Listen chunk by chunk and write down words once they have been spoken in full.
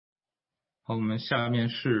好，我们下面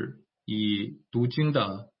是以读经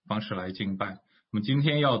的方式来敬拜。我们今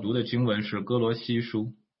天要读的经文是哥罗西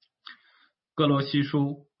书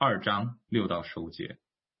2章6到15节。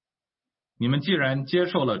你们既然接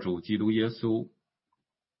受了主基督耶稣，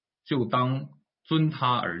就当遵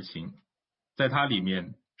他而行，在他里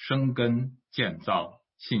面生根建造，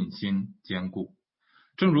信心坚固。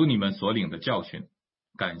正如你们所领的教训，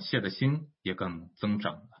感谢的心也更增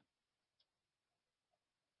长了。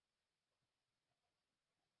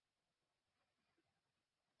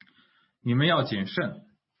你们要谨慎，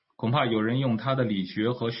恐怕有人用他的理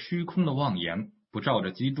学和虚空的妄言，不照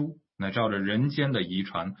着基督，乃照着人间的遗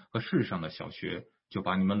传和世上的小学，就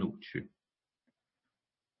把你们掳去。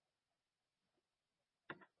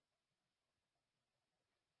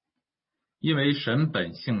因为神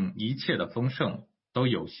本性一切的丰盛都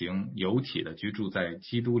有形有体的居住在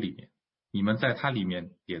基督里面，你们在他里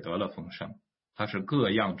面也得了丰盛，他是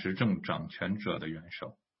各样执政掌权者的元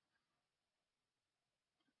首。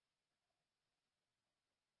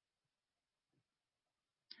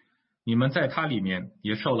你们在他里面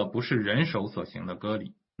也受了不是人手所行的割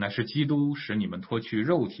礼，乃是基督使你们脱去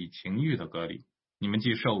肉体情欲的割礼。你们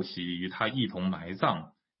既受洗与他一同埋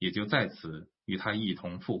葬，也就在此与他一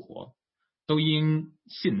同复活，都因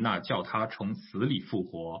信那叫他从死里复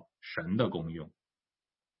活神的功用。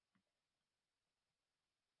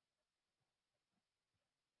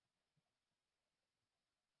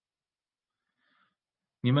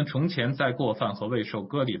你们从前在过犯和未受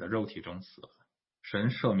割礼的肉体中死了，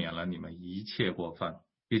神赦免了你们一切过犯，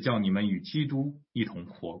也叫你们与基督一同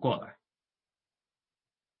活过来。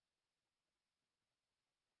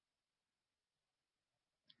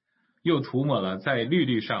又涂抹了在律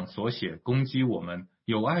例上所写攻击我们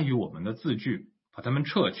有碍于我们的字句，把它们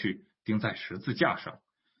撤去，钉在十字架上，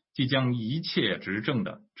即将一切执政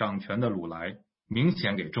的掌权的掳来，明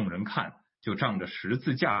显给众人看，就仗着十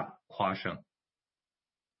字架夸胜。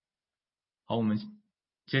好，我们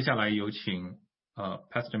接下来有请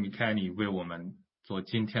Pastor McKinney 为我们做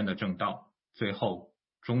今天的正道，最后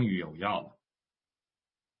终于有药了。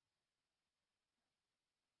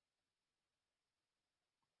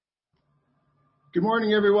Good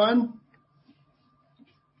morning, everyone.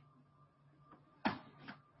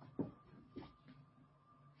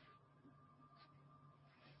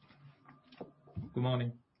 Good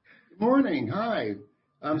morning. Good morning. Hi.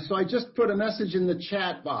 So I just put a message in the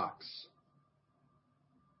chat box.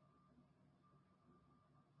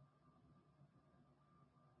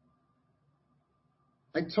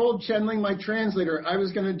 I told Chenling, my translator, I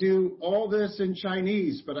was going to do all this in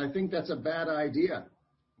Chinese, but I think that's a bad idea.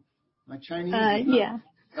 My Chinese. Yeah.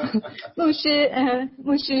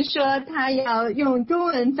 牧师说他要用中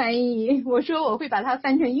文翻译，我说我会把它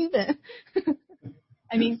翻成英文。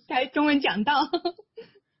I mean, 他中文讲道。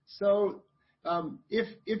So,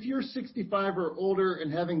 if you're 65 or older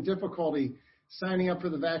and having difficulty signing up for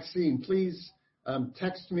the vaccine, please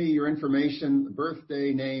text me your information,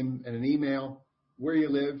 birthday, name, and an email, where you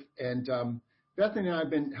live. And Bethany and I have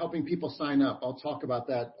been helping people sign up. I'll talk about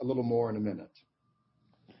that a little more in a minute.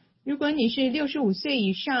 如果你是65岁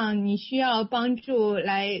以上，你需要帮助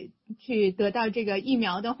来去得到这个疫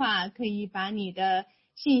苗的话，可以把你的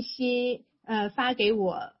信息发给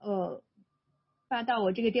我，发到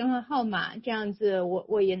我这个电话号码，这样子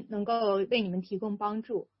我也能够为你们提供帮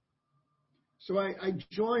助。So I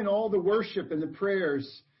join all the worship and the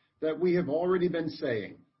prayers that we have already been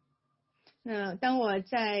saying. 当我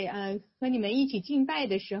在和你们一起敬拜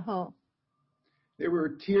的时候。There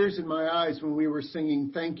were tears in my eyes when we were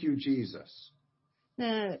singing, Thank you, Jesus.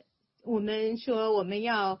 那我们说我们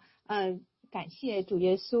要感谢主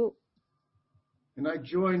耶稣。And I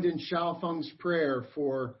joined in Xiaofeng's prayer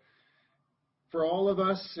for all of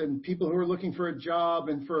us and people who are looking for a job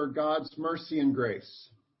and for God's mercy and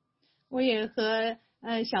grace. 我也和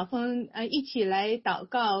小峰一起来祷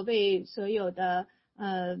告，为所有的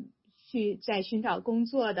去在寻找工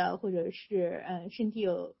作的或者是身体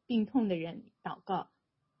有病痛的人祷告。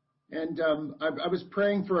And I was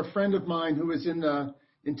praying for a friend of mine who was in the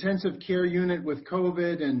intensive care unit with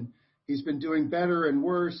COVID, and he's been doing better and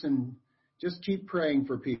worse, and just keep praying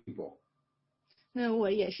for people. 那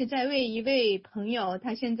我也是在为一位朋友，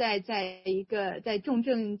他现在在重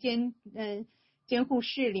症监护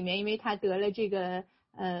室里面，因为他得了这个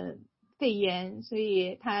肺炎，所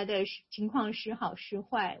以他的情况时好时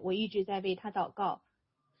坏，我一直在为他祷告。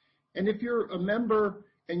And if you're a member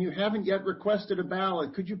and you haven't yet requested a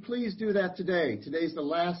ballot, could you please do that today? Today's the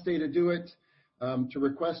last day to do it, to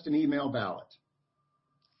request an email ballot.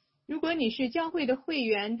 如果你是教会的会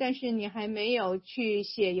员，但是你还没有去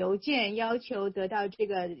写邮件要求得到这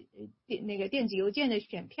个那个电子邮件的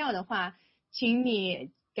选票的话，请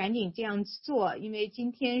你赶紧这样做，因为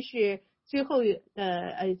今天是最后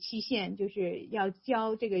的期限，就是要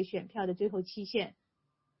交这个选票的最后期限。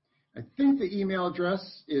I think the email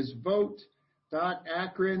address is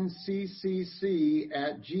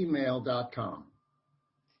vote.akroncccc@gmail.com.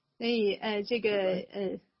 所以这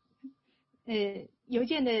个邮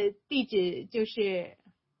件的地址就是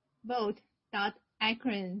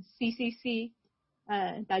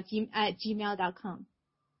vote.akroncccc@gmail.com.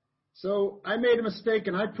 So I made a mistake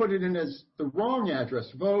and I put it in as the wrong address,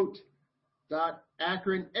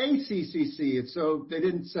 vote.akronaccc. So they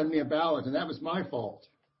didn't send me a ballot, and that was my fault.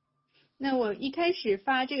 那我一开始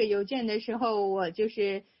发这个邮件的时候，我就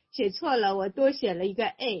是写错了，我多写了一个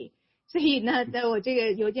A， 所以呢，我这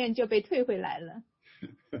个邮件就被退回来了。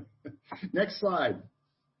Next slide.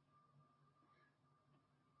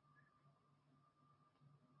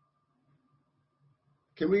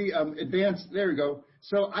 Can we advance? There we go.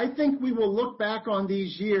 So I think we will look back on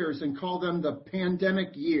these years and call them the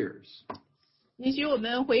pandemic years. 也许我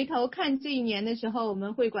们回头看这一年的时候，我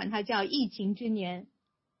们会管它叫疫情之年。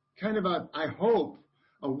Kind of I hope,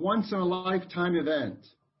 a once-in-a-lifetime event.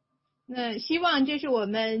 那希望这是我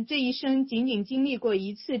们这一生仅仅经历过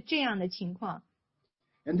一次这样的情况。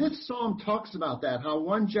And this psalm talks about that, how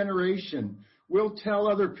one generation will tell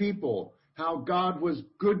other people how God was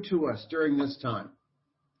good to us during this time.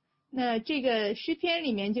 那这个诗篇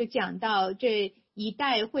里面就讲到，这一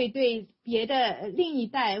代会对别的另一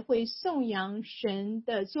代会颂扬神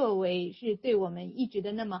的作为是对我们一直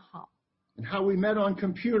的那么好。And how we met on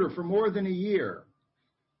computer for more than a year.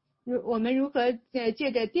 我们如何借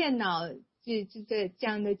着电脑这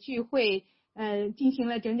样的聚会，进行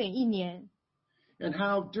了整整一年。And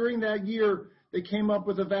how during that year they came up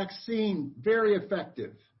with a vaccine very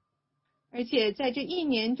effective. 而且在这一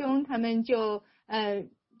年中，他们就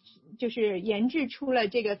是研制出了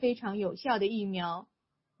这个非常有效的疫苗。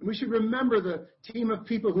We should remember the team of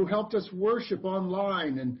people who helped us worship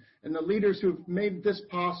online and the leaders who've made this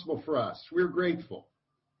possible for us. We're grateful.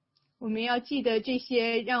 我们要记得这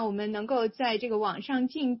些让我们能够在这个网上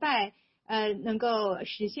敬拜，能够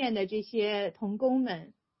实现的这些同工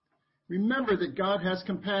们。Remember that God has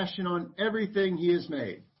compassion on everything He has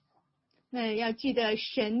made. 那要记得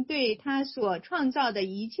神对他所创造的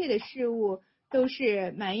一切的事物都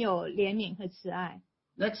是满有怜悯和慈爱。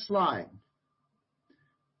Next slide.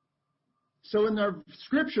 So in our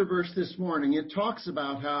scripture verse this morning, it talks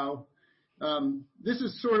about how this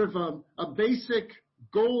is sort of a basic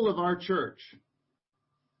goal of our church.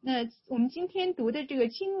 那我们今天读的这个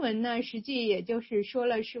经文呢，实际也就是说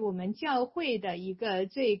了是我们教会的一个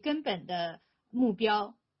最根本的目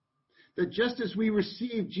标。That just as we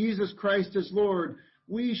receive Jesus Christ as Lord,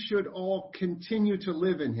 we should all continue to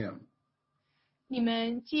live in Him. 你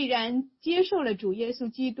们既然接受了主耶稣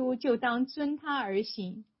基督，就当遵他而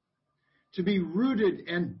行。To be rooted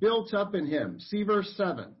and built up in Him. See verse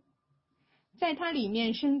 7. 在他里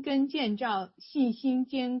面生根建造，信心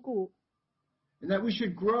坚固。And that we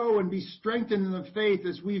should grow and be strengthened in the faith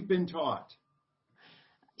as we've been taught.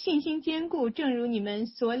 信心坚固，正如你们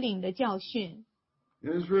所领的教训。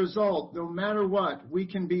And as a result, no matter what, we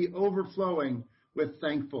can be overflowing with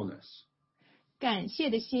thankfulness. 感谢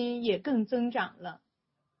的心也更增长了。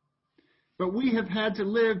But we have had to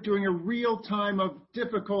live during a real time of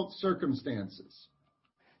difficult circumstances.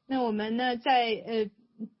 那我们呢，在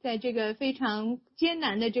这个非常艰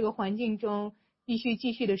难的这个环境中，必须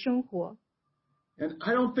继续的生活。And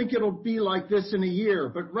I don't think it'll be like this in a year,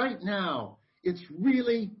 but right now, it's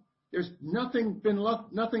really, there's nothing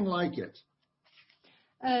like it.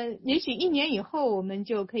 也许一年以后我们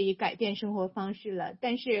就可以改变生活方式了，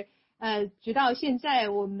但是直到现在，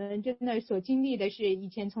我们真的所经历的是以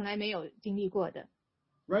前从来没有经历过的。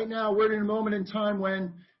Right now, we're in a moment in time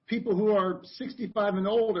when people who are 65 and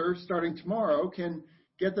older, starting tomorrow, can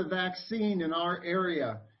get the vaccine in our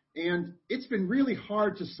area. And it's been really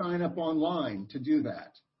hard to sign up online to do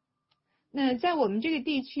that. 那在我们这个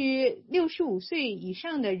地区，65岁以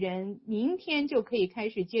上的人明天就可以开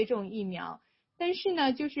始接种疫苗，但是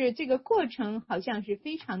呢，就是这个过程好像是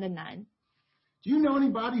非常的难。Do you know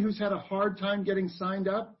anybody who's had a hard time getting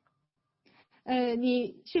signed up?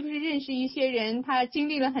 你是不是认识一些人，他经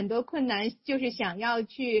历了很多困难，就是想要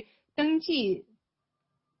去登记？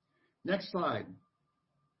 Next slide.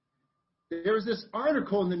 There was this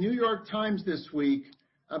article in the New York Times this week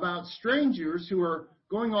about strangers who are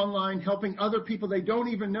going online helping other people they don't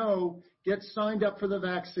even know get signed up for the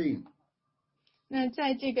vaccine. 那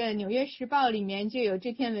在这个《纽约时报》里面就有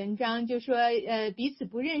这篇文章，就说彼此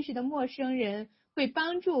不认识的陌生人会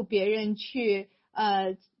帮助别人去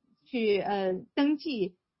登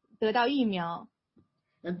记得到疫苗。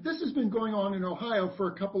And this has been going on in Ohio for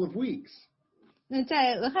a couple of weeks. 那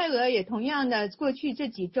在俄亥俄也同样的，过去这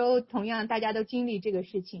几周同样大家都经历这个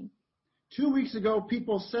事情。2 weeks ago,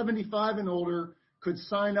 people 75 and older could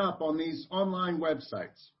sign up on these online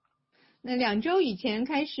websites. 那2周以前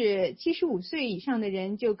开始，75岁以上的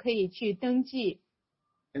人就可以去登记。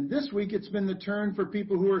And this week, it's been the turn for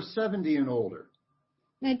people who are 70 and older.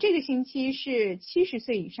 那这个星期是70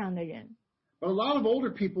岁以上的人。But a lot of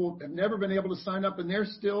older people have never been able to sign up, and they're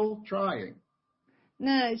still trying.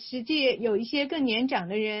 那实际有一些更年长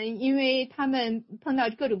的人，因为他们碰到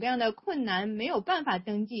各种各样的困难，没有办法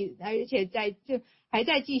登记，而且还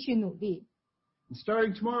在继续努力。And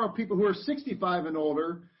starting tomorrow, people who are 65 and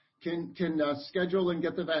older can schedule and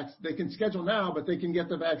get the vaccine. They can schedule now, but they can get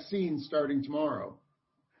the vaccine starting tomorrow.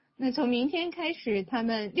 那从明天开始，他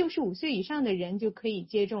们65岁以上的人就可以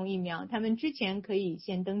接种疫苗，他们之前可以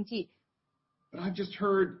先登记。But I've just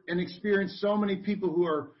heard and experienced so many people who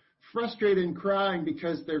are frustrated and crying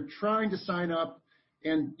because they're trying to sign up,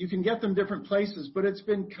 and you can get them different places, but it's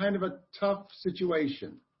been kind of a tough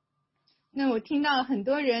situation. 那我听到很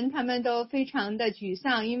多人他们都非常的沮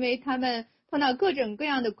丧，因为他们碰到各种各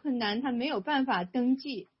样的困难，他没有办法登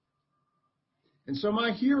记。And so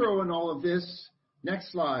my hero in all of this,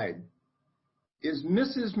 next slide, is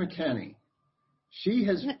Mrs. McKinney. She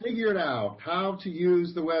has figured out how to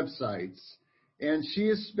use the websites, and she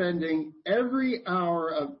is spending every hour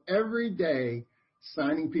of every day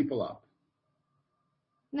signing people up.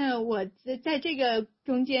 那我在这个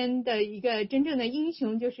中间的一个真正的英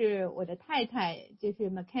雄就是我的太太，就是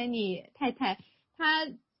McKinney 太太，她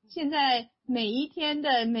现在每一天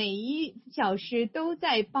的每1小时都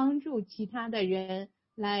在帮助其他的人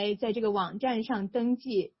来在这个网站上登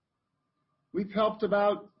记。We've helped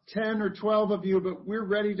about 10 or 12 of you, but we're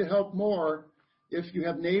ready to help more if you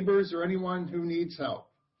have neighbors or anyone who needs help.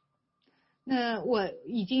 那我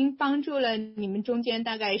已经帮助了你们中间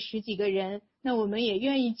大概10几个人，那我们也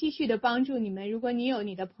愿意继续的帮助你们。如果你有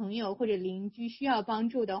你的朋友或者邻居需要帮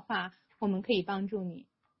助的话，我们可以帮助你。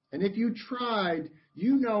And if you tried,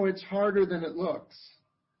 you know it's harder than it looks.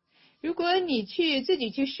 如果你自己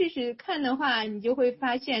去试试看的话，你就会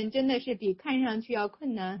发现真的是比看上去要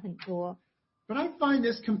困难很多。But I find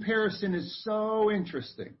this comparison is so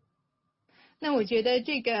interesting. 那我觉得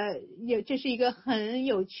这是一个很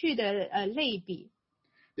有趣的类比。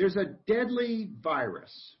There's a deadly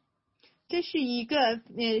virus. 这是一个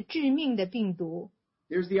致命的病毒。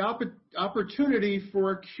There's the opportunity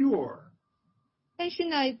for a cure. 但是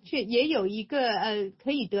呢，却也有一个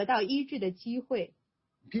可以得到医治的机会。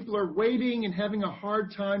People are waiting and having a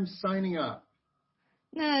hard time signing up.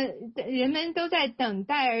 那人们都在等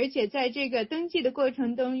待，而且在这个登记的过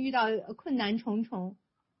程中遇到困难重重。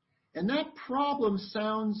And that problem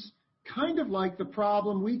sounds kind of like the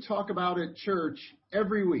problem we talk about at church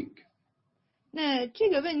every week. 那这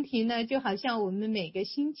个问题呢，就好像我们每个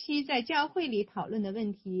星期在教会里讨论的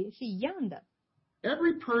问题是一样的。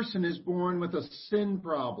Every person is born with a sin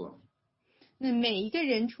problem. 那每一个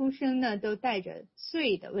人出生呢，都带着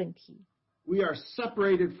罪的问题。We are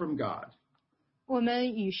separated from God. 我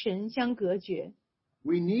们与神相隔绝。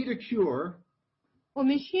We need a cure. 我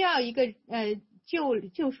们需要一个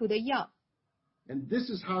救赎的药。And this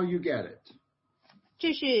is how you get it.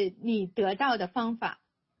 这是你得到的方法。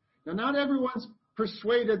Now, not everyone's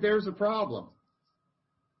persuaded there's a problem.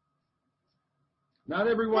 Not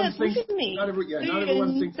everyone thinks. Not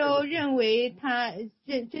everyone thinks. 都认为他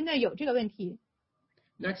真的有这个问题。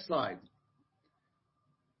Next slide.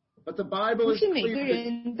 But the Bible 不 is 是每个 clear.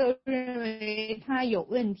 人都认为他有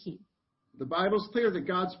问题。The Bible is clear that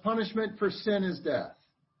God's punishment for sin is death.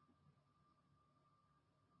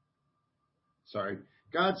 Sorry.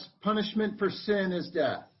 God's punishment for sin is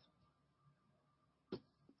death.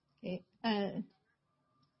 Okay,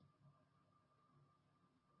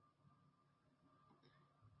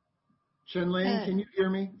 Chenlin, can you hear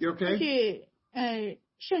me? You 就 okay? 是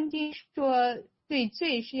圣经说对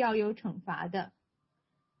罪是要有惩罚的。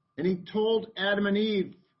And he told Adam and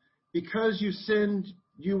Eve, because you sinned,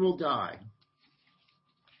 you will die.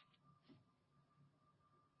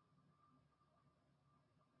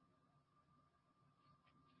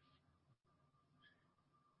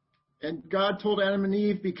 And God told Adam and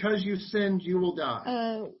Eve, because you sinned, you will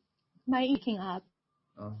die. My picking up.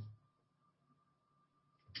 Oh.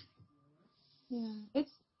 Yeah,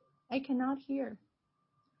 I cannot hear.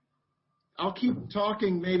 I'll keep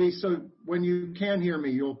talking maybe so when you can hear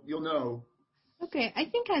me, you'll know. Okay, I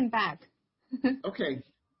think I'm back. Okay.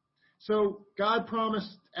 So God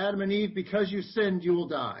promised Adam and Eve, because you sinned, you will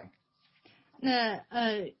die. 那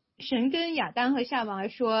神跟亚当和夏娃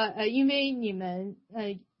说，因为你们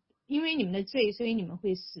因为你们的罪，所以你们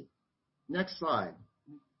会死。 Next slide.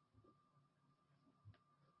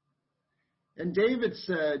 And David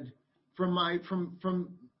said, from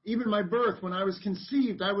even my birth, when I was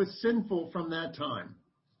conceived, I was sinful from that time.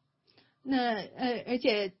 那而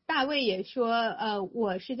且大卫也说，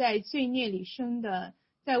我是在罪孽里生的，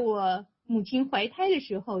在我母亲怀胎的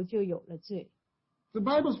时候就有了罪。 The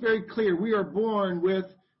Bible's very clear. We are born with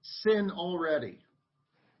sin already.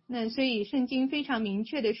 那所以圣经非常明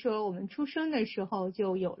确的说，我们出生的时候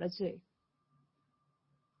就有了罪。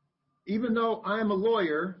 Even though I am a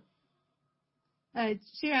lawyer,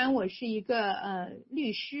 虽然我是一个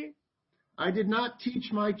律师， I did not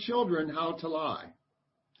teach my children how to lie.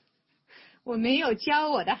 我没有教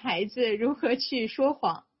我的孩子如何去说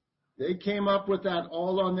谎， They came up with that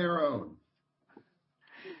all on their own.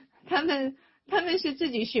 他们是自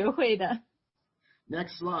己学会的。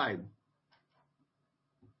 Next slide.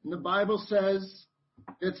 And the Bible says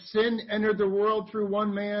that sin entered the world through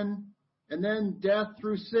one man, and then death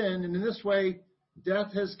through sin, and in this way,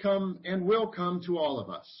 death has come and will come to all of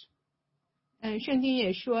us. 圣经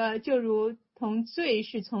也说，就如同罪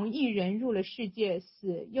是从一人入了世界，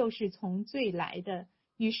死又是从罪来的，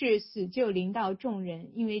于是死就临到众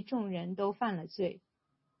人，因为众人都犯了罪。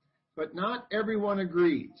 But not everyone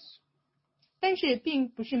agrees. 但是并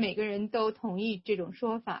不是每个人都同意这种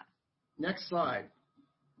说法。 Next slide.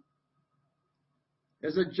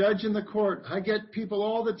 As a judge in the court, I get people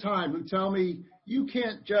all the time who tell me, you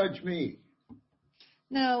can't judge me.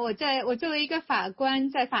 那我作为一个法官，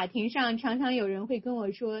在法庭上常常有人会跟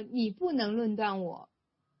我说，你不能论断我。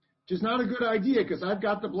 Which is not a good idea because I've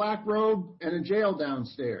got the black robe and a jail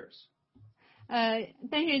downstairs.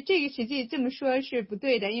 但是这个实际这么说是不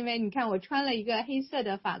对的，因为你看我穿了一个黑色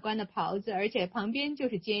的法官的袍子，而且旁边就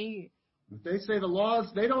是监狱。 If they say the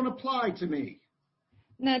laws, they don't apply to me.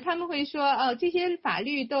 那他们会说，这些法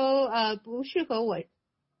律都不适合我。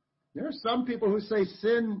 There are some people who say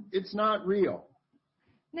sin, it's not real.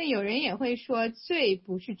 那有人也会说罪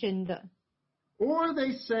不是真的， Or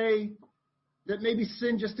they say that maybe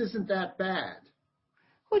sin just isn't that bad.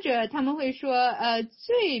 或者他们会说，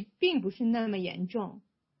罪并不是那么严重，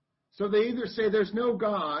 So they either say there's no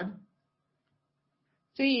God,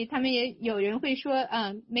 所以他们也有人会说，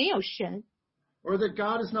没有神， or that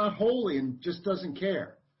God is not holy and just doesn't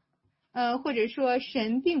care. 或者说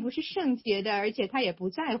神并不是圣洁的，而且他也不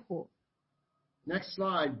在乎。 Next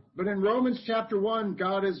slide. But in Romans chapter 1,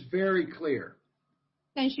 God is very clear.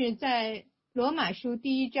 但是在罗马书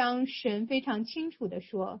第1章，神非常清楚地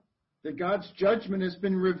说， That God's judgment has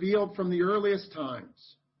been revealed from the earliest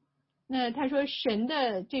times. 那他说神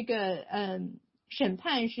的这个审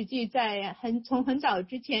判实际在从很早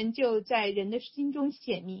之前就在人的心中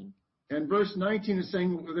显明。 And verse 19 is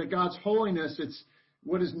saying that God's holiness, it's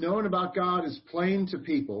what is known about God is plain to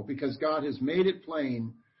people because God has made it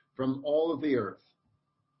plain from all of the earth.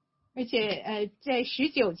 而且在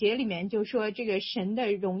19节里面就说这个神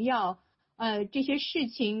的荣耀，这些事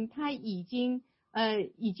情他已经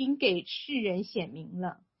给世人显明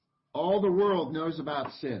了。 All the world knows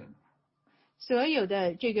about sin. 所有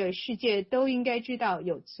的这个世界都应该知道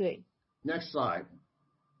有罪。 Next slide.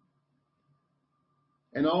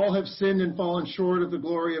 And all have sinned and fallen short of the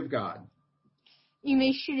glory of God. 因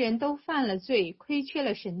为世人都犯了罪，亏缺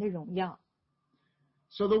了神的荣耀。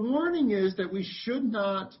 So the warning is that we should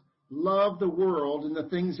not love the world and the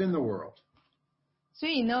things in the world. 所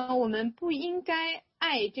以呢，我们不应该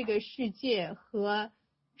爱这个世界和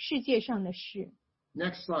世界上的事。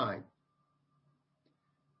 Next slide.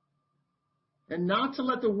 And not to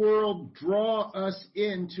let the world draw us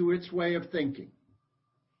into its way of thinking.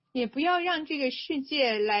 也不要让这个世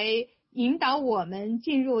界来引导我们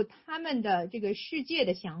进入他们的这个世界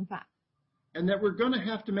的想法。 And that we're going to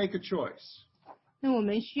have to make a choice. 那我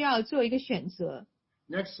们需要做一个选择。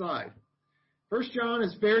 Next slide. 1 John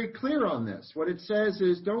is very clear on this. What it says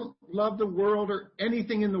is don't love the world or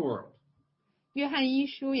anything in the world. 约翰一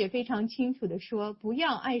书也非常清楚地说，不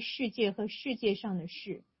要爱世界和世界上的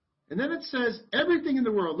事。 And then it says everything in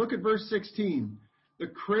the world. Look at verse 16. The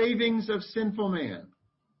cravings of sinful man.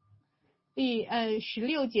 第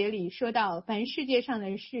16节里说到，凡世界上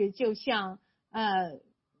的事，就像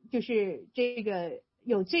就是这个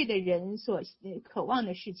有罪的人所渴望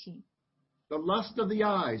的事情。 The lust of the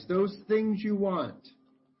eyes, those things you want.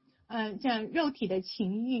 像肉体的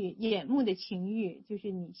情欲、眼目的情欲，就是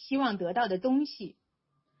你希望得到的东西。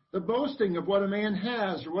 The boasting of what a man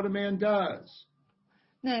has or what a man does.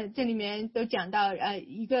 那这里面都讲到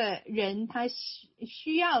一个人他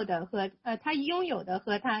需要的和他拥有的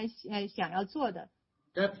和他想要做的。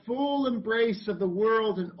 That full embrace of the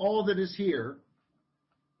world and all that is here.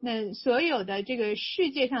 那所有的这个世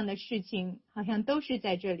界上的事情，好像都是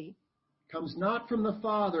在这里。Comes not from the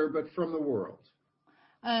Father, but from the world.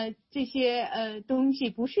 这些东西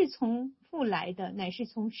不是从父来的，乃是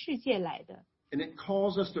从世界来的。And it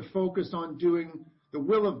calls us to focus on doing the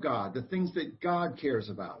will of God, the things that God cares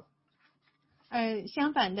about.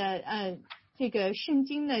 相反的，这个圣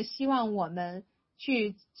经呢，希望我们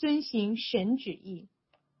去遵行神旨意。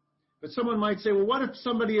But someone might say, well, what if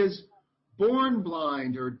somebody is born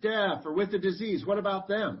blind or deaf or with a disease? What about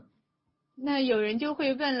them? 那有人就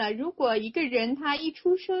会问了，如果一个人他一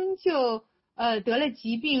出生就得了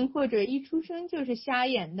疾病，或者一出生就是瞎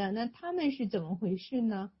眼的，那他们是怎么回事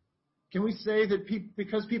呢？ Can we say that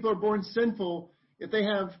because people are born sinful, if they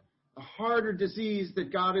have a heart or disease,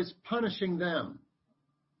 that God is punishing them?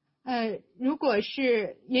 如果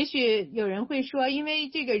是，也许有人会说，因为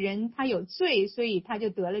这个人他有罪，所以他就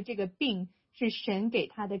得了这个病，是神给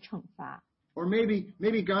他的惩罚。Or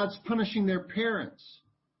maybe God's punishing their parents.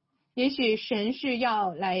 也许神是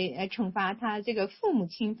要来惩罚他这个父母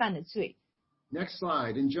亲犯的罪。Next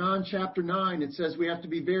slide. In John chapter 9, it says we have to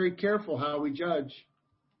be very careful how we judge.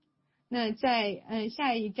 那在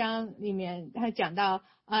下一章里面，他讲到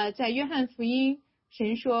在约翰福音，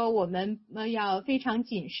神说我们要非常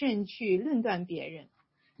谨慎去论断别人。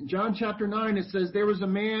In John chapter 9, it says there was a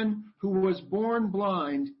man who was born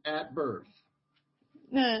blind at birth.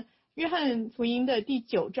 那约翰福音的第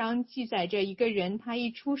9章记载着一个人，他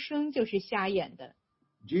一出生就是瞎眼的。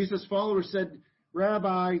Jesus' followers said,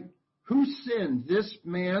 Rabbi, who sinned, this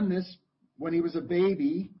man, when he was a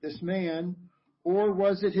baby, this man, or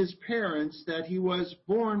was it his parents that he was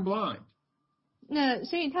born blind? 那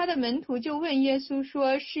所以他的门徒就问耶稣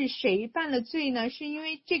说，是谁犯了罪呢？是因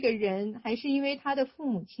为这个人，还是因为他的父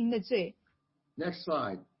母亲的罪？ Next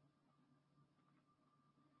slide.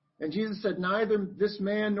 And Jesus said, neither this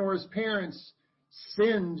man nor his parents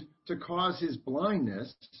sinned to cause his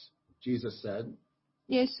blindness, Jesus said.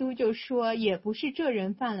 耶稣就说，也不是这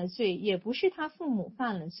人犯了罪，也不是他父母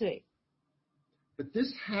犯了罪。 But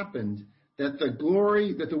this happened that the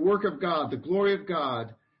work of God, the glory of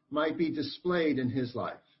God, might be displayed in his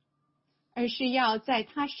life. 而是要在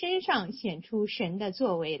他身上显出神的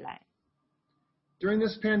作为来。 During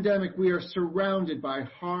this pandemic, we are surrounded by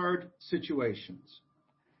hard situations.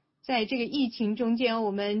 在这个疫情中间，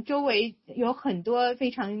我们周围有很多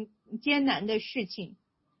非常艰难的事情。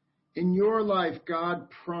 In your life, God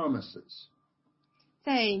promises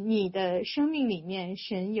在你的生命里面，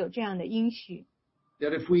神有这样的应许。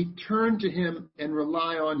 that if we turn to him and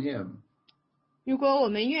rely on him, 如果我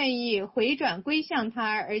们愿意回转归向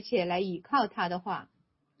他，而且来倚靠他的话，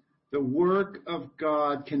 the work of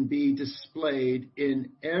God can be displayed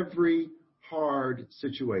in every hard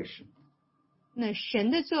situation. 那神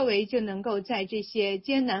的作为就能够在这些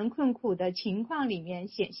艰难困苦的情况里面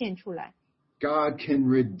显现出来。 God can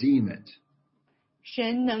redeem it.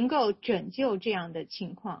 神能够拯救这样的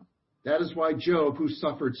情况。 That is why Job, who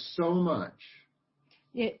suffered so much,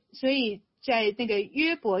 所以在那个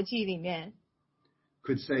约伯记里面，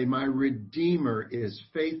 could say, my Redeemer is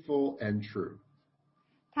faithful and true.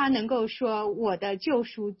 他能够说我的救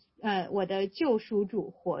赎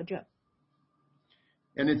主活着。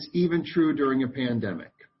 And it's even true during a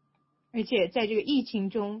pandemic. 而且在这个疫情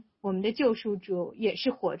中，我们的救赎主也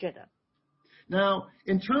是活着的。 Now,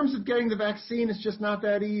 in terms of getting the vaccine, it's just not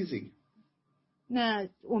that easy. 那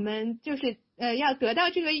我们就是要得到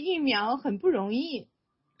这个疫苗很不容易。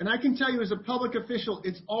 And I can tell you as a public official,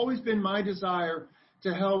 it's always been my desire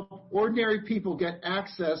to help ordinary people get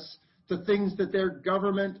access to things that their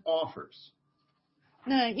government offers.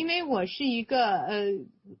 那因为我是一个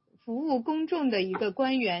服务公众的一个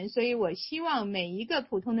官员，所以我希望每一个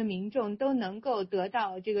普通的民众都能够得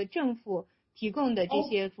到这个政府提供的这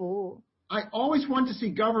些服务。 I always want to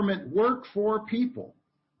see government work for people.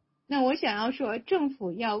 那我想要说，政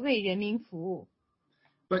府要为人民服务。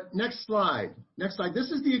 But next slide. This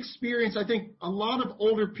is the experience I think a lot of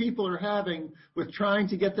older people are having with trying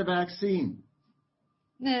to get the vaccine.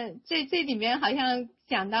 那这里面好像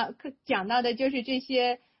讲到的就是这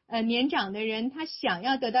些年长的人，他想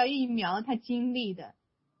要得到疫苗，他经历的。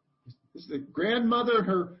 This is the grandmother and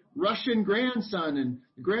her Russian grandson, and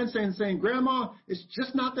the grandson saying, Grandma, it's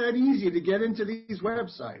just not that easy to get into these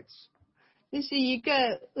websites. 这是一个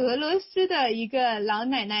俄罗斯的一个老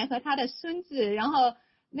奶奶和她的孙子，然后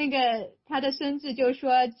她的孙子就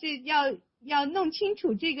说，这要弄清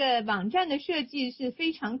楚这个网站的设计是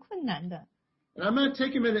非常困难的。 And I'm going to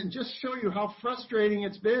take a minute and just show you how frustrating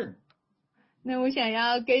it's been. 那我想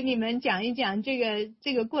要给你们讲一讲这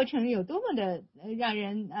个过程有多么的让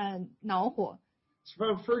人恼火。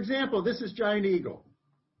 So for example, this is Giant Eagle.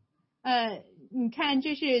 你看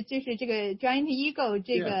就是这个 Giant Eagle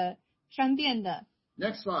这个商店的。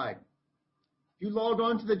Next slide. You log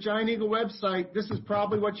on to the Giant Eagle website, this is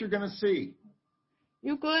probably what you're going to see.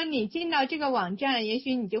 如果你进到这个网站，也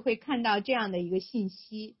许你就会看到这样的一个信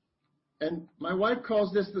息。And my wife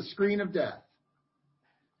calls this the screen of death.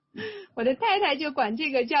 我的太太就管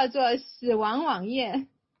这个叫做死亡网页。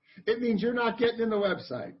It means you're not getting in the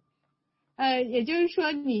website. 也就是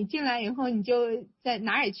说你进来以后你就在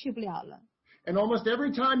哪儿也去不了了。And almost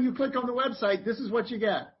every time you click on the website, this is what you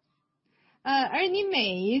get. 而你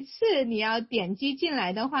每一次你要点击进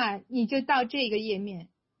来的话，你就到这个页面。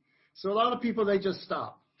So a lot of people, they just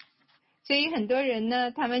stop. 所以很多人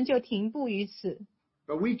呢，他们就停步于此。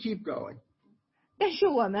But we keep going. 但是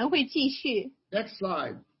我们会继续。Next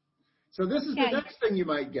slide. So this is the next thing you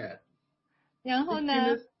might get. 然后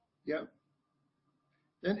呢 Yep.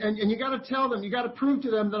 And you got to tell them, you got to prove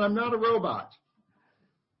to them that I'm not a robot.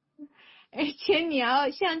 而且你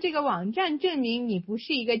要向这个网站证明你不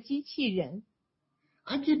是一个机器人。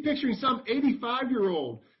I keep picturing some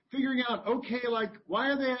 85-year-old figuring out, okay, like, why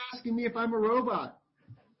are they asking me if I'm a robot?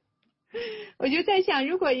 我就在想，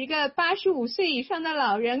如果一个85岁以上的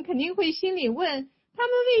老人肯定会心里问，他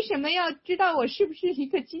们为什么要知道我是不是一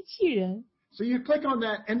个机器人？ So you click on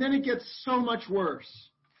that, and then it gets so much worse.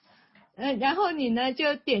 然后你呢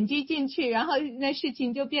就点击进去，然后那事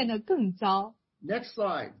情就变得更糟。 Next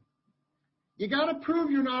slide. You got to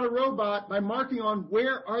prove you're not a robot by marking on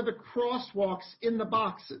where are the crosswalks in the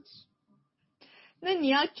boxes. 那你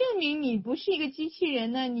要证明你不是一个机器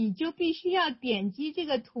人呢，你就必须要点击这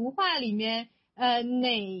个图画里面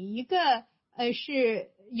哪一个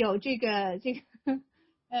是有这个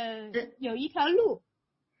有一条路。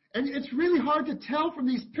 And it's really hard to tell from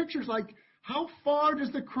these pictures, like, how far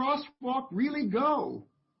does the crosswalk really go?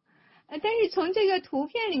 但是从这个图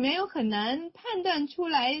片里面又很难判断出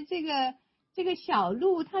来这个小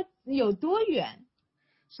路它有多远。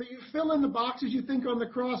 So you fill in the boxes you think on the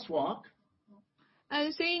crosswalk.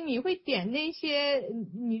 所以你会点那些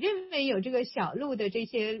你认为有这个小路的这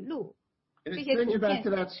些路， And 这 it 些 sends 图 you back 片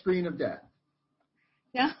to。that screen of death.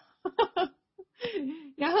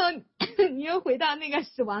 然后你又回到那个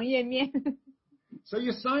死亡页面。 So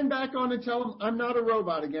you sign back on and tell them, I'm not a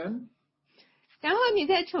robot again. 然后你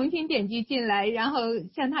再重新点击进来，然后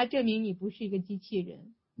向他证明你不是一个机器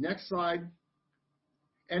人。 Next slide.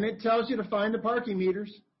 And it tells you to find the parking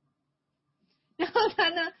meters. 然后他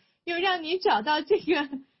呢又让你找到这个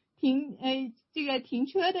停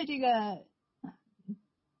车的这个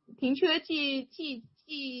停车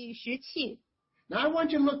计时器。 Now I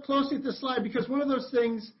want you to look closely at the slide because one of those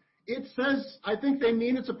things, it says, I think they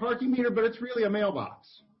mean it's a parking meter, but it's really a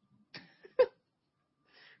mailbox.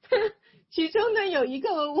 其中呢有一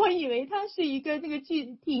个我以为它是一个那个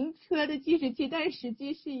停车的计时器，但是实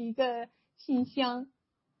际是一个信箱。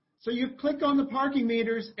 So you click on the parking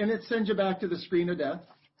meters and it sends you back to the screen of death.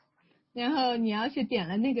 然后你要是点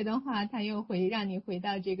了那个的话，它又会让你回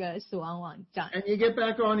到这个死亡网站。 And you get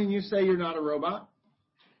back on and you say you're not a robot.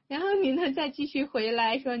 然后你呢再继续回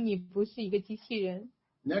来说你不是一个机器人。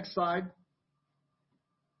 Next slide.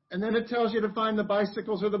 And then it tells you to find the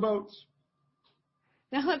bicycles or the boats.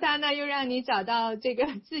 然后它呢又让你找到这个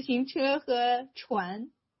自行车和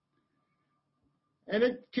船。 And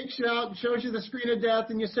it kicks you out and shows you the screen of death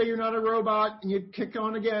and you say you're not a robot and you kick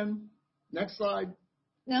on again. Next slide.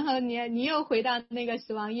 然后你又回到那个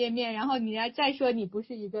死亡页面，然后你要再说你不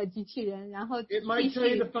是一个机器人，然后 It might tell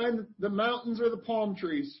you to find the mountains or the palm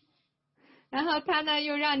trees. 然后它呢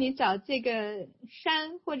又让你找这个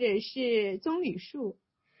山或者是棕榈树。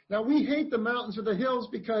 Now we hate the mountains or the hills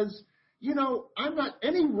because, you know,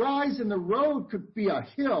 any rise in the road could be a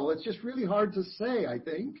hill. It's just really hard to say, I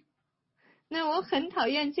think. 那我很讨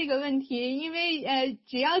厌这个问题，因为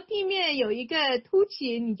只要地面有一个凸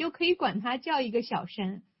起，你就可以管它叫一个小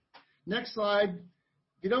山。 Next slide.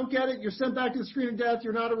 If you don't get it, you're sent back to the screen of death.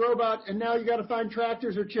 You're not a robot. And now you got to find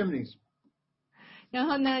tractors or chimneys. 然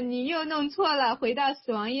后呢，你又弄错了，回到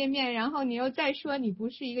死亡页面，然后你又再说你不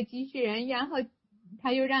是一个机器人，然后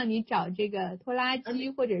他又让你找这个拖拉机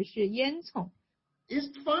或者是烟囱。 Is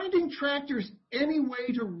finding tractors any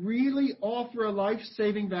way to really offer a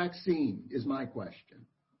life-saving vaccine is my question.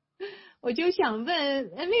 我就想问，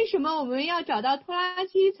为什么我们要找到拖拉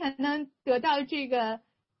机才能得到这个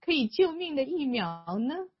可以救命的疫苗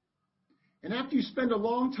呢？ And after you spend a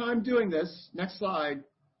long time doing this, next slide,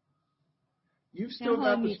 you've still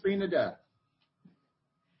got the screen of death.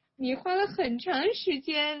 你花了很长时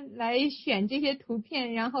间来选这些图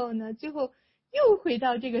片，然后呢，最后又回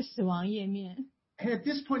到这个死亡页面。 And at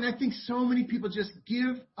this point, I think so many people just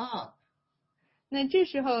give up. 那这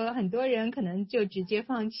时候很多人可能就直接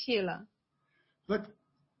放弃了。But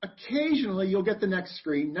occasionally you'll get the next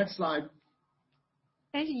screen. Next slide.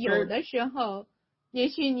 但是有的时候，也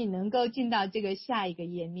许你能够进到这个下一个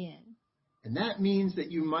页面。And that means that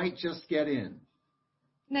you might just get in.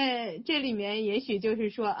 那这里面也许就是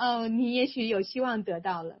说，哦，你也许有希望得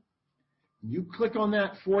到了。You click on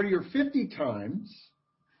that 40 or 50 times.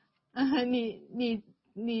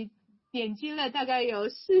 你点击了大概有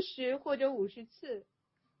40或者50次。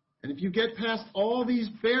And if you get past all these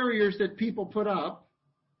barriers that people put up,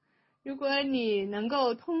 如果你能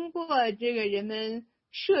够通过这个人们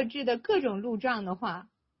设置的各种路障的话，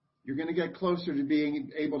 you're going to get closer to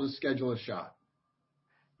being able to schedule a shot.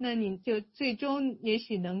 那你就最终也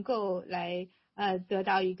许能够来得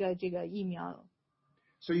到一个这个疫苗。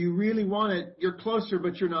So you really want it, you're closer,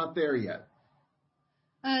 but you're not there yet.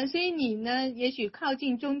 所以你呢，也许靠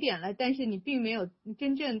近终点了，但是你并没有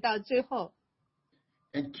真正到最后。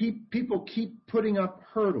And people keep putting up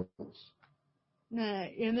hurdles. 那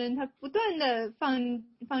人们他不断的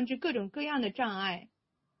放置各种各样的障碍。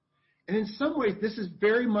And in some ways, this is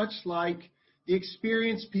very much like the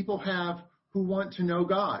experience people have who want to know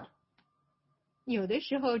God. 有的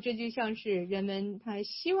时候，这就像是人们他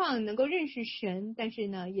希望能够认识神，但是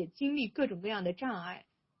呢，也经历各种各样的障碍。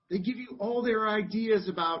They give you all their ideas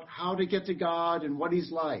about how to get to God and what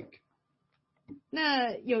He's like.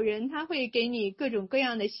 那有人他会给你各种各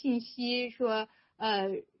样的信息，说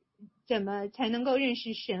怎么才能够认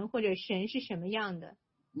识神，或者神是什么样的。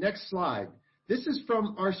Next slide. This is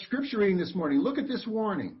from our scripture reading this morning. Look at this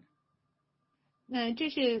warning. 那这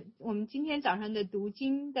是我们今天早上的读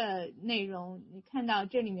经的内容，你看到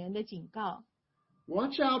这里面的警告。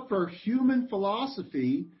Watch out for human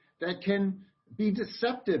philosophy that can be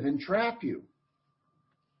deceptive and trap you.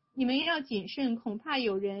 你们要谨慎，恐怕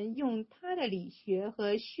有人用他的理学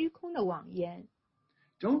和虚空的妄言。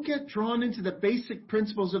Don't get drawn into the basic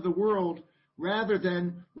principles of the world rather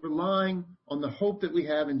than relying on the hope that we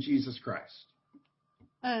have in Jesus Christ.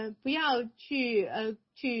 不要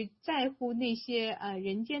去在乎那些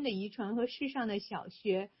人间的遗传和世上的小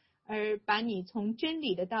学，而把你从真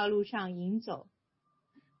理的道路上引走。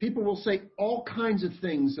People will say all kinds of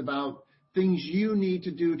things about things you need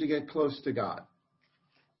to do to get close to God.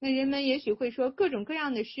 那人们也许会说各种各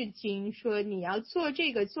样的事情，说你要做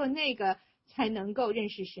这个做那个才能够认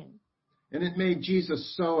识神。And it made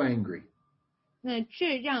Jesus so angry. 那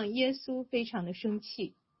这让耶稣非常的生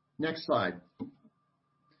气。Next slide.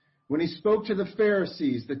 When he spoke to the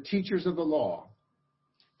Pharisees, the teachers of the law,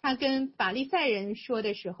 他跟法利赛人说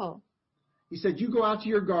的时候， he said, you go out to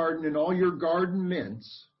your garden and all your garden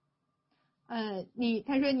mints,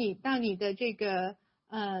 他说你到你的这个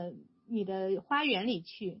你的花园里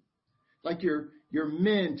去， like your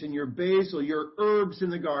mint and your basil, your herbs in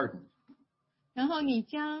the garden. 然后你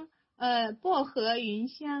将薄荷、芸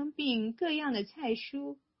香并各样的菜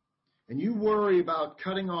蔬， And you worry about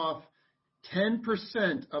cutting off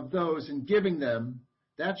 10% of those and giving them.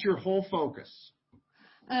 That's your whole focus.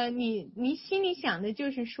 你心里想的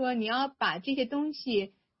就是说你要把这些东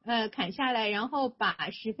西砍下来，然后把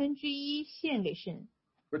1/10献给神。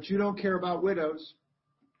 But you don't care about widows.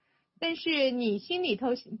 但是你心里头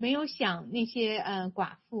没有想那些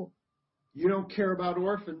寡妇， You don't care about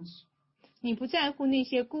orphans. 你不在乎那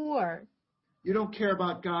些孤儿， You don't care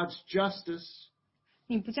about God's justice.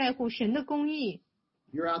 你不在乎神的公义，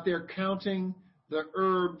 You're out there counting the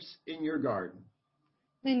herbs in your garden.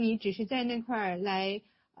 那你只是在那块儿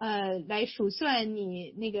来数算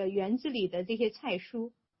你那个园子里的这些菜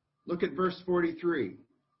蔬。 Look at verse 43.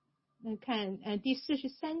 那看第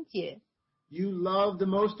43节， You love the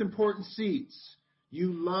most important seats.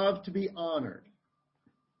 You love to be honored.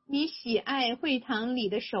 你喜爱会堂里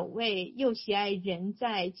的守卫，又喜爱人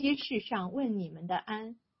在街市上问你们的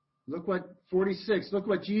安。 Look what 46. Look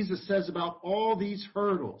what Jesus says about all these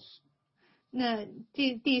hurdles. 那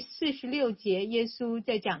第46节，耶稣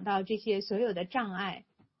在讲到这些所有的障碍。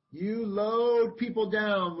 You load people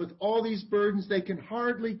down with all these burdens they can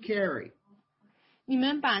hardly carry. 你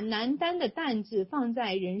们把难担的担子放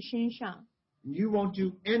在人身上， You won't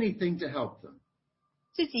do anything to help them.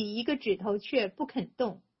 自己一个指头却不肯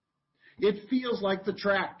动。 It feels like the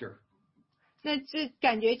tractor 那这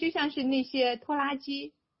感觉就像是那些拖拉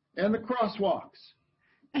机， and the crosswalks.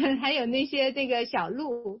 还有那些这个小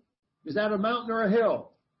路。 Is that a mountain or a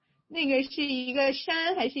hill? 那个是一个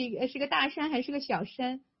山，还是个大山，还是个小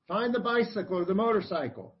山？ Find the bicycle or the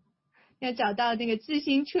motorcycle. 要找到那个自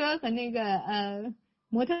行车和那个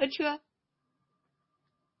摩托车。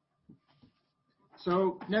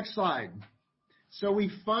 So next slide. So we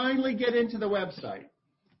finally get into the website.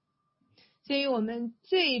 所以我们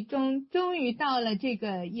终于到了这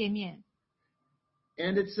个页面。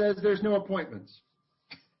And it says there's no appointments.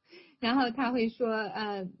 然后他会说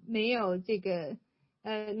没有这个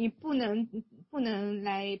你不能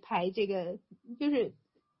来排这个，就是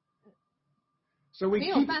没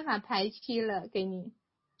有办法排期了给你。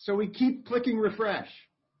So we keep clicking refresh.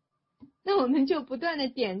 那我们就不断的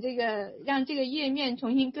点这个，让这个页面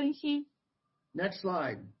重新更新。Next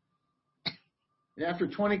slide. And after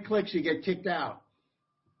 20 clicks, you get kicked out.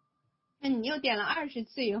 那你又点了20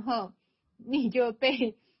次以后，你就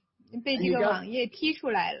被这个网页踢出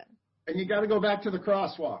来了。And you got to go back to the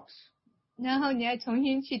crosswalks. 然后你要重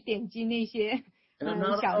新去点击那些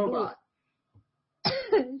小路，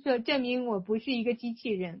说证明我不是一个机器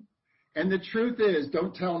人。And the truth is,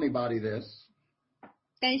 don't tell anybody this.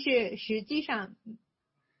 但是实际上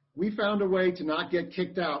We found a way to not get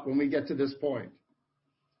kicked out when we get to this point.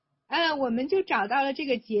 我们就找到了这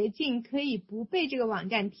个捷径，可以不被这个网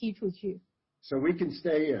站踢出去。 So we can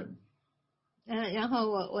stay in. 然后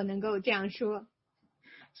我能够这样说。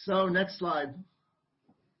 So next slide.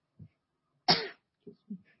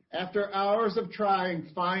 After hours of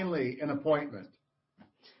trying, finally an appointment.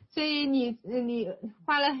 所以你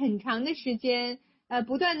花了很长的时间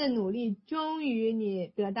不断的努力，终于你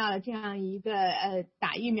得到了这样一个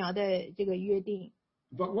打疫苗的这个约定。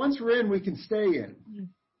 But once we're in, we can stay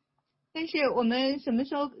in. 但是我们什么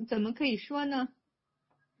时候怎么可以说呢？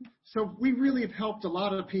 So we really have helped a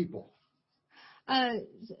lot of people.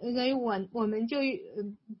 所以我们就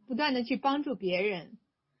不断的去帮助别人。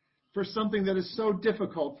 For something that is so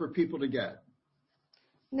difficult for people to get.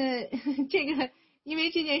 那这个因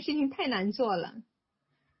为这件事情太难做了。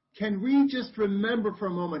 Can we just remember for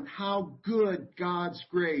a moment how good God's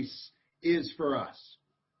grace is for us?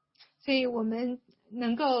 所以我们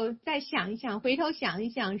能够再想一想，回头想一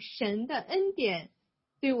想，神的恩典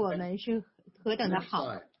对我们是何等的好。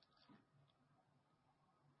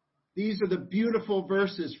 These are the beautiful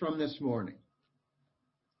verses from this morning.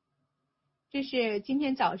 这是今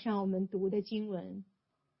天早上我们读的经文。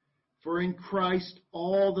 For in Christ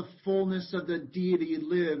all the fullness of the deity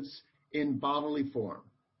lives in bodily form.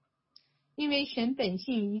 因为神本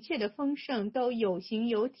性一切的丰盛都有形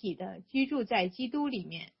有体的居住在基督里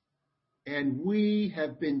面。 And we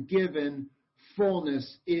have been given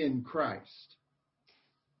fullness in Christ.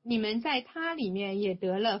 你们在他里面也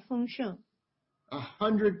得了丰盛。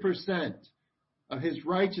 100% of his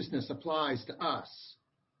righteousness applies to us.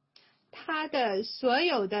 他的所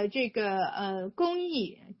有的这个公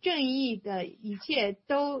义、正义的一切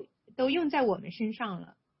都用在我们身上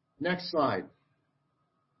了。 Next slide.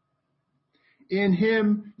 In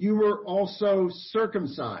him you were also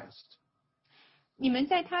circumcised. 你们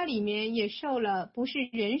在他里面也受了不是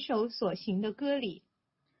人手所行的割礼。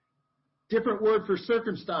 Different word for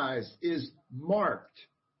circumcised is marked.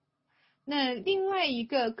 那另外一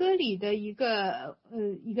个割礼的一个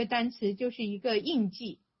单词就是一个印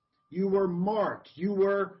记。 You were marked. You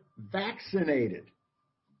were vaccinated.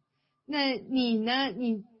 那你呢？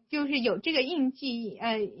你就是有这个印记，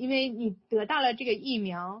因为你得到了这个疫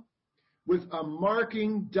苗。 With a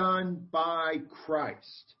marking done by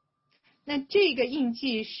Christ. 那这个印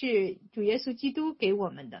记是主耶稣基督给我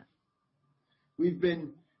们的。 We've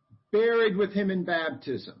been buried with him in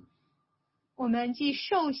baptism. 我们既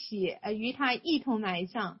受洗，与他一同埋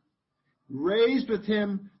葬。 Raised with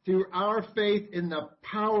him through our faith in the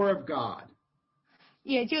power of God.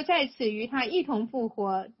 也就在此与他一同复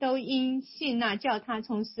活，都因信那叫他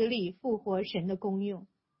从死里复活神的功用。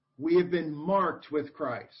 We have been marked with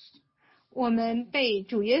Christ. 我们被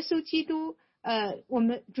主耶稣基督，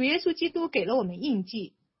主耶稣基督给了我们印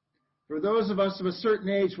记。 For those of us of a certain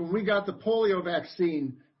age, when we got the polio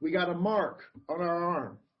vaccine, we got a mark on our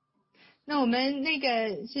arm. 那我们那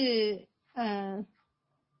个是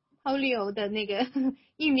polio 的那个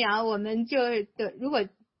疫苗，我们就如果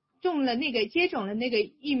接种了那个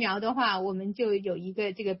疫苗的话，我们就有一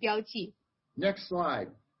个这个标记。 Next slide.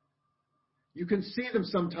 You can see them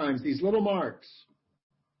sometimes, these little marks.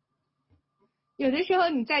 有的时候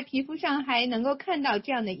你在皮肤上还能够看到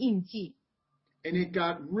这样的印记。 And it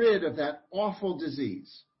got rid of that awful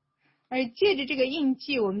disease. 而借着这个印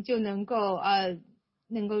记，我们就能够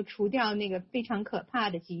除掉那个非常可怕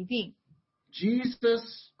的疾病。 Jesus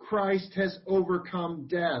Christ has overcome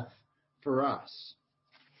death for us.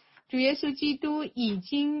 主耶稣基督已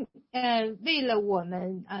经为了我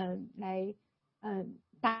们来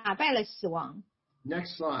打败了死亡。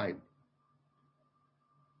 Next slide.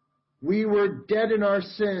 We were dead in our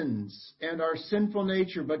sins and our sinful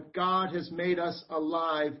nature, but God has made us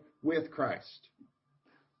alive with Christ.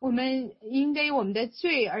 我们因为我们的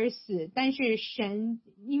罪而死，但是神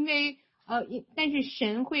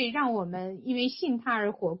会让我们因为信他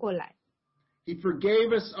而活过来。He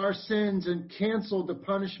forgave us our sins and canceled the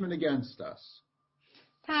punishment against us.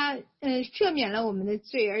 他赦免了我们的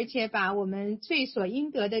罪，而且把我们罪所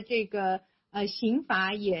应得的这个刑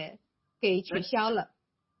罚也给取消了。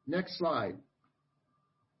Next slide.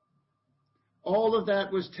 All of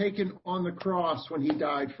that was taken on the cross when he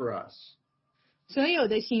died for us. 所有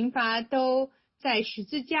的刑罚都在十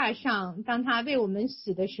字架上，当他为我们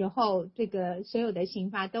死的时候，这个所有的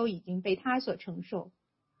刑罚都已经被他所承受。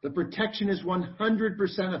The protection is 100%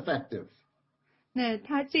 effective. 那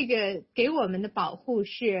他这个给我们的保护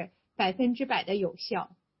是100%的有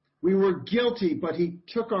效。We were guilty, but he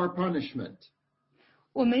took our punishment.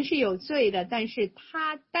 我们是有罪的，但是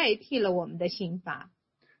他代替了我们的刑罚。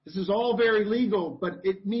This is all very legal, but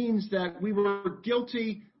it means that we were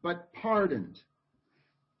guilty but pardoned.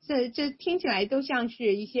 这听起来都像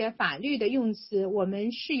是一些法律的用词。我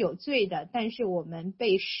们是有罪的，但是我们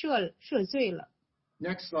被赦罪了。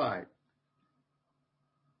Next slide.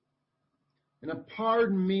 And a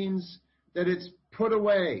pardon means that it's put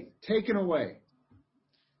away, taken away.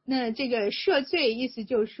 那这个赦罪意思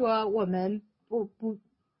就是说，我们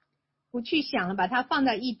不去想了，把它放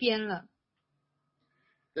在一边了。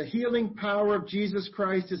The healing power of Jesus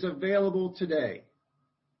Christ is available today.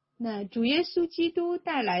 那主耶稣基督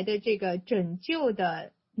带来的这个拯救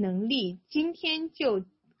的能力，今天就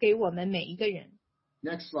给我们每一个人。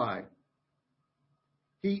Next slide.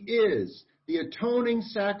 He is the atoning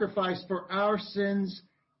sacrifice for our sins,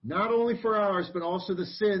 not only for ours, but also the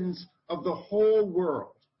sins of the whole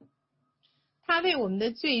world. 他为我们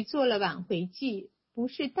的罪做了挽回祭，不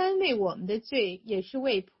是单为我们的罪，也是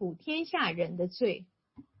为普天下人的罪。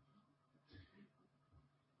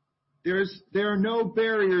There are no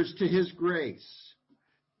barriers to his grace.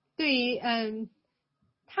 对于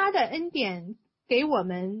他的恩典给我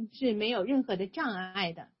们是没有任何的障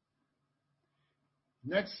碍的。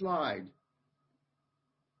Next slide.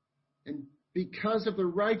 And because of the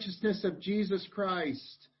righteousness of Jesus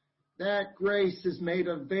Christ, that grace is made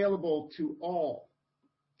available to all.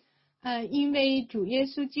 因为主耶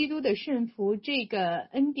稣基督的顺服，这个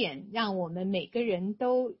恩典让我们每个人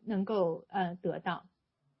都能够得到。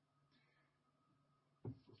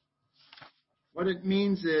What it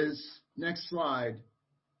means is, next slide,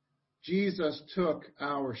 Jesus took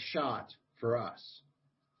our shot for us.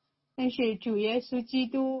 但是主耶稣基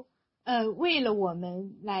督为了我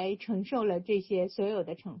们来承受了这些所有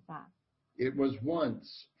的惩罚。It was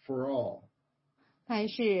once for all. 他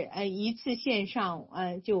是一次献上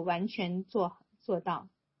就完全做到。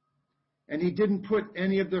And he didn't put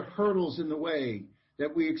any of the hurdles in the way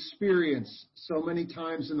that we experience so many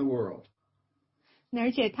times in the world.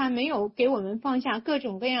 而且他没有给我们放下各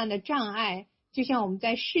种各样的障碍，就像我们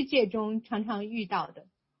在世界中常常遇到的。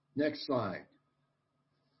Next slide.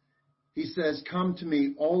 He says, "Come to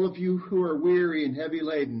me, all of you who are weary and heavy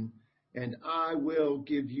laden, and I will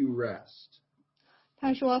give you rest."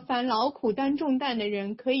 他说：“凡劳苦担重担的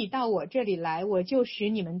人，可以到我这里来，我就使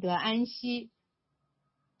你们得安息。”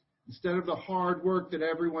 Instead of the hard work that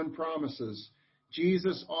everyone promises,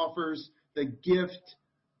 Jesus offers the gift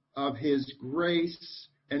of his grace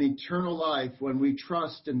and eternal life when we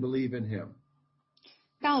trust and believe in him.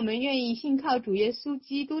 当我们愿意信靠主耶稣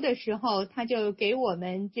基督的时候，他就给我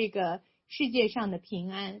们这个世界上的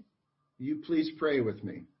平安。You please pray with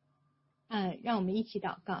me. 让我们一起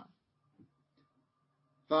祷告。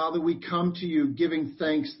Father, we come to you giving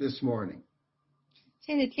thanks this morning.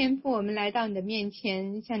 亲爱的天父，我们来到你的面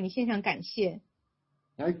前，向你献上感谢。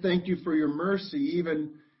I thank you for your mercy,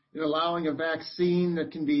 even in allowing a vaccine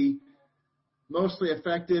that can be mostly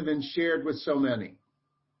effective and shared with so many.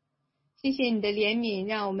 谢谢你的怜悯，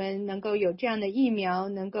让我们能够有这样的疫苗，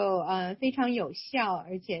能够非常有效，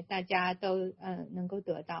而且大家都能够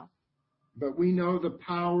得到。But we know the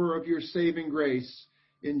power of your saving grace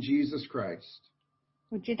in Jesus Christ.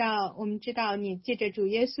 我们知道你借着主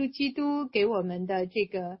耶稣基督给我们的这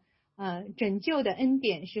个拯救的恩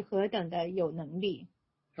典是何等的有能力。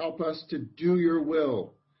Help us to do your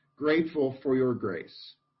will, grateful for your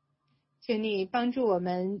grace. 求你帮助我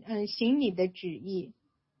们行你的旨意。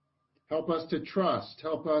Help us to trust.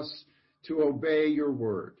 Help us to obey your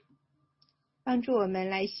word. 帮助我们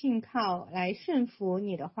来信靠，来顺服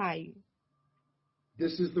你的话语。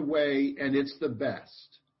This is the way, and it's the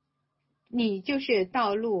best. 你就是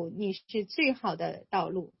道路，你是最好的道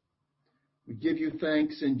路。We give you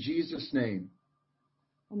thanks in Jesus' name.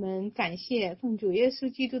 我们感谢奉主耶稣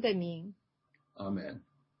基督的名。Amen.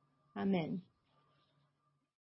 阿们。